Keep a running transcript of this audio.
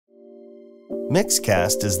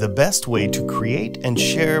MixCast is the best way to create and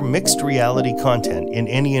share mixed reality content in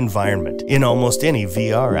any environment, in almost any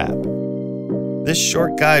VR app. This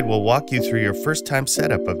short guide will walk you through your first-time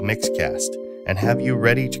setup of MixCast and have you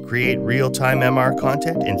ready to create real-time MR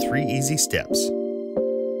content in 3 easy steps.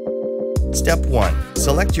 Step 1.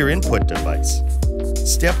 Select your input device.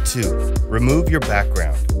 Step 2. Remove your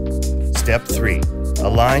background. Step 3.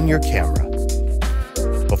 Align your camera.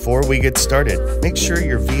 Before we get started, make sure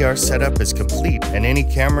your VR setup is complete and any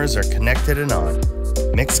cameras are connected and on.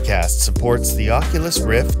 MixCast supports the Oculus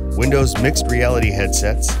Rift, Windows Mixed Reality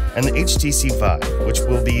headsets, and the HTC Vive, which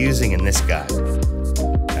we'll be using in this guide.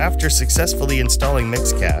 After successfully installing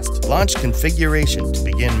MixCast, launch Configuration to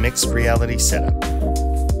begin Mixed Reality setup.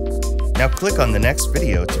 Now click on the next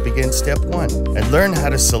video to begin Step 1 and learn how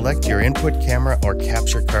to select your input camera or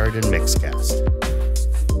capture card in MixCast.